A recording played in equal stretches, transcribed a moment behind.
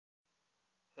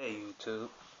Hey YouTube,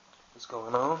 what's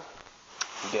going on?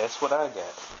 Guess what I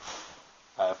got?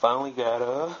 I finally got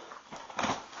a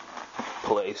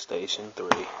PlayStation 3.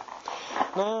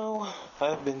 Now,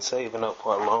 I've been saving up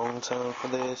for a long time for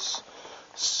this,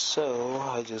 so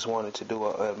I just wanted to do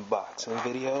an unboxing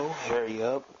video. Hurry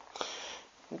up,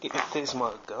 get this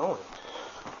mug going.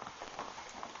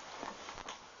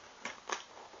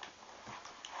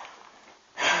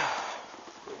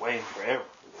 Been waiting forever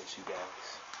for this, you guys.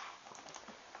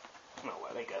 I don't know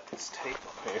why they got this tape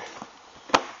on here.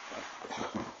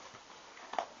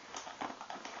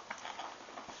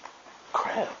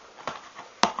 Crap.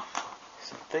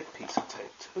 It's a thick piece of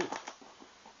tape too.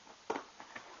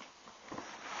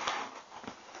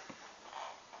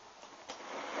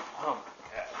 Oh my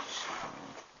gosh.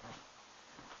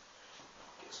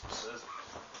 Get some scissors.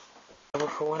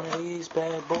 For one of these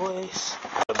bad boys.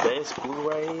 The best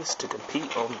Blu-rays to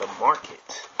compete on the market.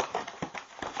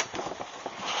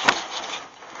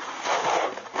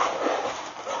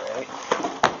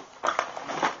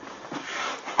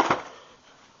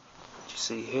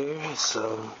 See here is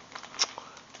some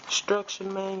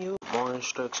instruction manual, more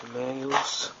instruction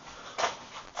manuals.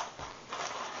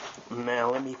 Now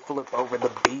let me flip over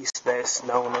the beast that's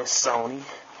known as Sony.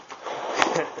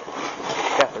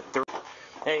 Got the 3.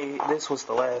 Hey, this was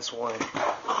the last one.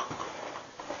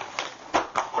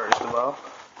 First of all,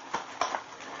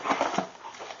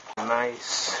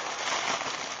 nice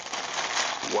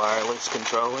wireless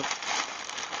controller.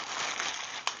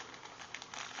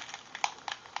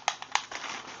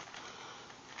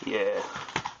 Yeah.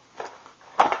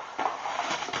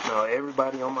 Now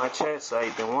everybody on my chat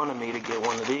site been wanting me to get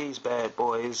one of these bad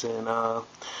boys, and I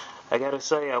gotta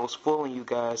say I was fooling you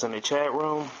guys in the chat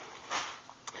room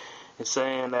and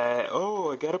saying that,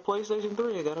 oh, I got a PlayStation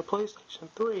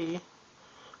 3,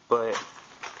 but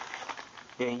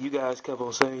then you guys kept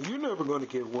on saying you're never gonna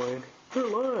get one. You're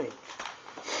lying.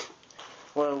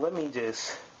 Well, let me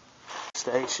just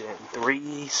PlayStation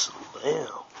 3 Slim.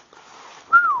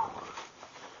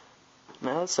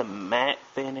 Now it's a matte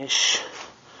finish.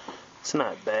 It's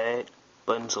not bad.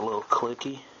 Button's a little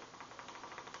clicky.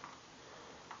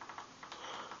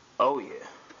 Oh yeah.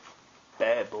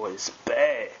 Bad boy is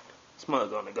bad. This mug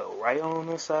gonna go right on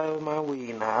the side of my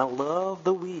Wii. Now I love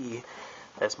the Wii.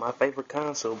 That's my favorite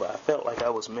console, but I felt like I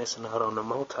was missing out on the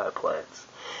multiplats.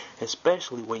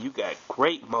 Especially when you got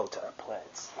great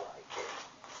multiplats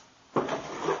like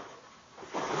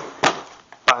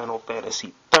Final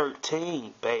Fantasy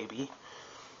 13, baby.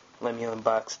 Let me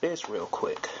unbox this real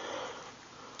quick.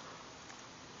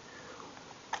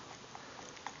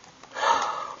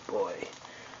 Boy,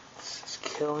 this is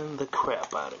killing the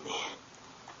crap out of me.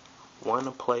 Want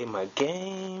to play my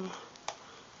game?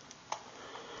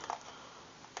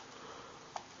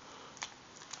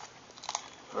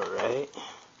 Alright.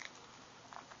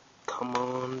 Come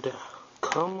on down.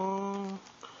 Come on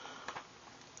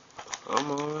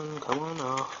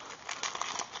off.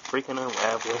 Freaking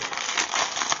unraveling.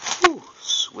 Whew,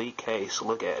 sweet case,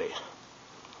 look at it.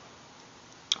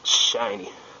 Shiny.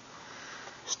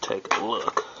 Let's take a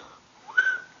look.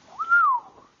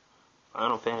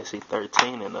 Final Fantasy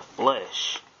 13 in the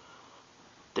flesh.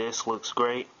 This looks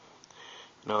great.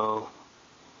 You know,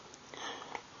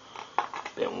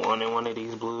 been wanting one of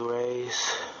these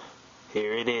Blu-rays.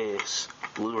 Here it is.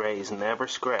 Blu-rays never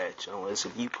scratch unless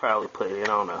if you probably put it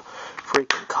on a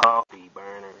freaking coffee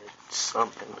burner or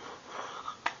something.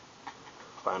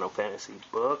 Final Fantasy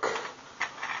book.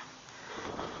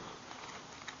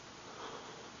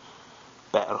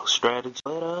 Battle strategy.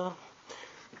 But,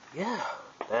 yeah,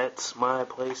 that's my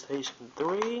PlayStation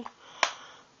 3.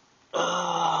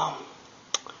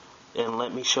 And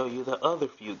let me show you the other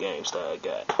few games that I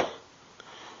got.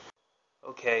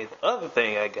 Okay, the other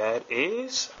thing I got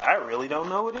is, I really don't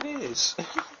know what it is.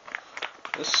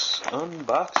 Let's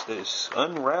unbox this,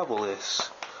 unravel this.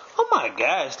 Oh my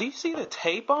gosh, do you see the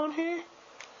tape on here?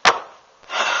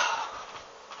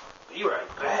 Be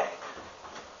right back.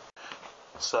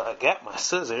 So I got my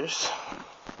scissors.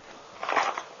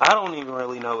 I don't even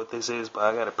really know what this is, but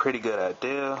I got a pretty good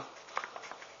idea.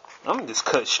 I'm gonna just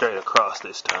cut straight across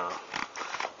this time.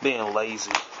 Being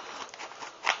lazy.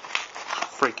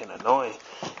 Freaking annoying.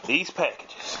 These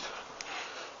packages.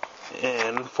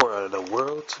 And for the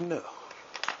world to know.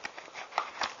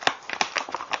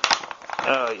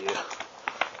 Oh yeah.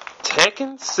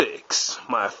 Tekken 6,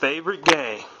 my favorite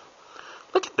game.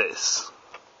 Look at this.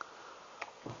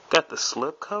 Got the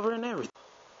slip cover and everything.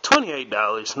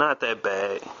 $28, not that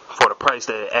bad for the price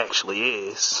that it actually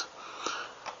is.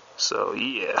 So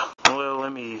yeah. Well,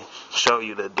 let me show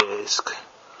you the disc.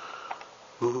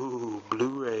 Ooh,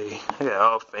 Blu-ray. I got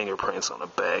all fingerprints on the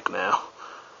back now.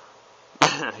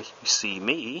 You see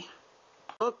me.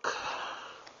 Look.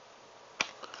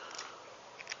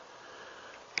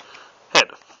 Had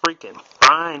to freaking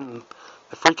find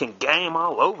the freaking game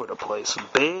all over the place.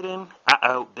 Bidding. I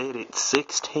outbidded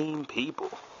 16 people.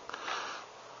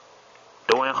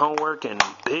 Doing homework and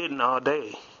bidding all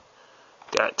day.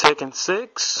 Got Tekken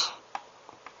 6.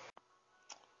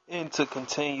 And to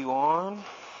continue on,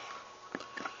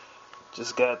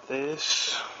 just got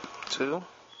this too.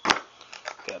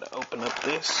 Gotta open up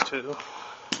this too.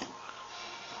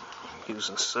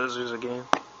 Using scissors again.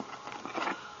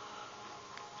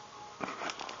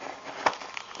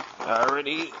 I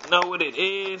already know what it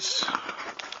is.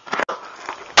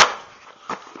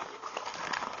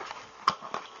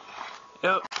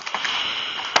 Yep.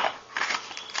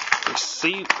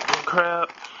 Receipt and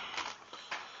crap.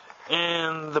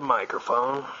 And the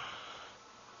microphone.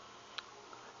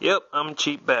 Yep, I'm a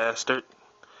cheap bastard.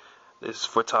 This is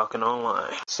for talking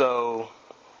online. So,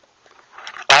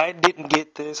 I didn't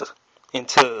get this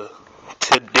until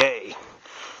today.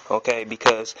 Okay,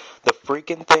 because the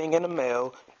freaking thing in the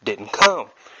mail didn't come.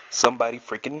 Somebody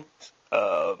freaking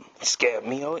scammed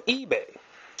me on eBay.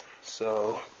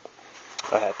 So,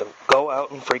 I had to go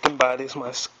out and freaking buy this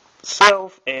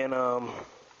myself. And,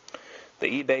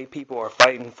 the eBay people are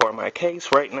fighting for my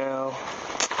case right now.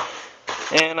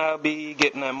 And I'll be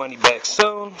getting that money back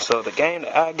soon. So the game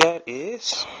that I got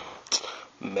is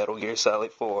Metal Gear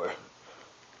Solid 4.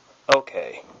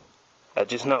 Okay. I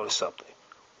just noticed something.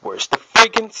 Where's the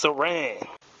freaking saran?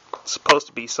 It's supposed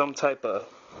to be some type of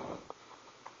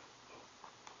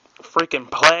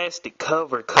freaking plastic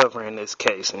cover covering this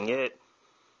case. And yet,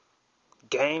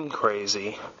 game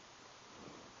crazy.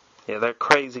 Yeah, they're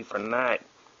crazy for not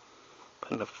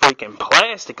putting the freaking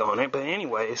plastic on it. But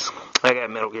anyways, I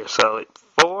got Metal Gear Solid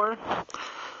 4.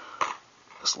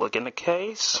 Let's look in the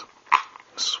case.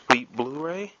 Sweet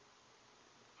Blu-ray.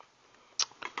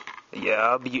 Yeah,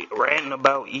 I'll be ranting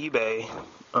about eBay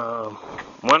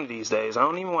one of these days. I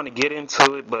don't even want to get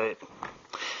into it, but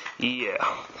yeah.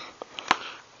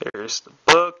 There's the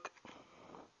book.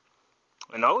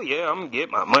 And oh yeah, I'm going to get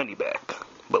my money back.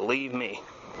 Believe me.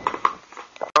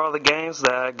 All the games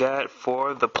that I got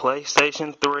for the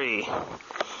PlayStation 3.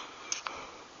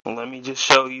 Let me just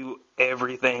show you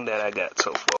everything that I got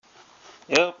so far.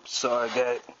 Yep, so I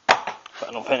got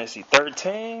Final Fantasy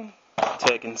 13,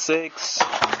 Tekken 6,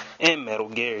 and Metal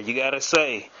Gear. You gotta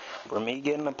say, for me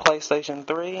getting a PlayStation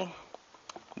 3,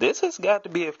 this has got to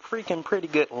be a freaking pretty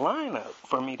good lineup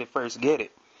for me to first get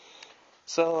it.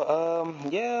 So,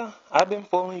 yeah, I've been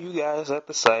following you guys at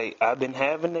the site. I've been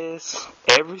having this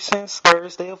ever since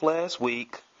Thursday of last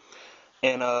week.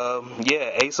 And,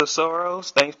 yeah,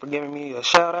 AceofSorrows, thanks for giving me a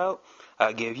shout out.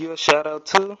 I'll give you a shout out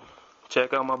too.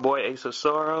 Check out my boy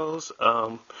AceofSorrows.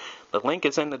 The link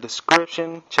is in the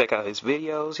description. Check out his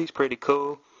videos. He's pretty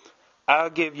cool. I'll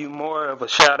give you more of a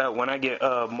shout out when I get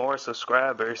more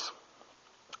subscribers.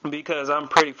 Because I'm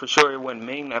pretty for sure it wouldn't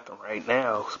mean nothing right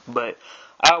now. But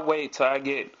I'll wait till I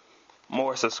get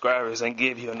more subscribers and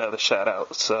give you another shout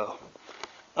out. So,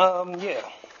 yeah.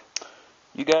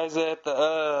 You guys at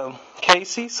the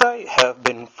KC site have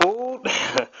been fooled.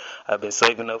 I've been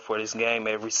saving up for this game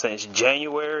ever since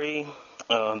January.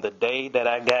 The day that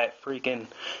I got freaking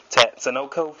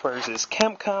Tatsunoko versus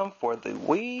Capcom for the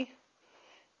Wii.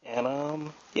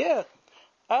 And, yeah.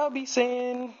 I'll be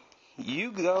seeing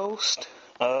you, Ghost,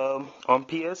 on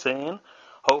PSN.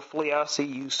 Hopefully I'll see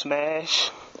you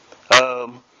Smash,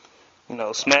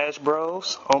 Smash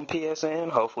Bros on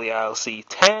PSN. Hopefully I'll see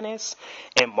Tannis.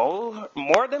 And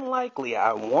more than likely,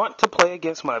 I want to play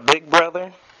against my big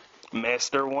brother,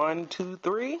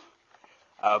 Master123.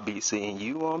 I'll be seeing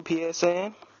you on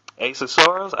PSN.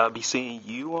 AceofSorrows, I'll be seeing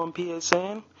you on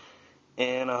PSN.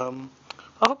 And I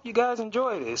hope you guys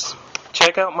enjoy this.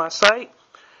 Check out my site.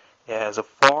 It has a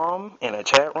forum and a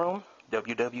chat room.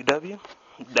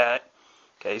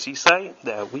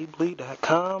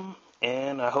 www.kcsite.weebly.com.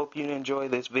 And I hope you enjoy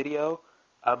this video.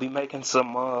 I'll be making some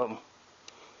more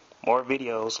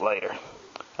videos later.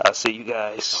 I'll see you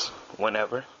guys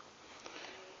whenever.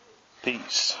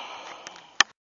 Peace.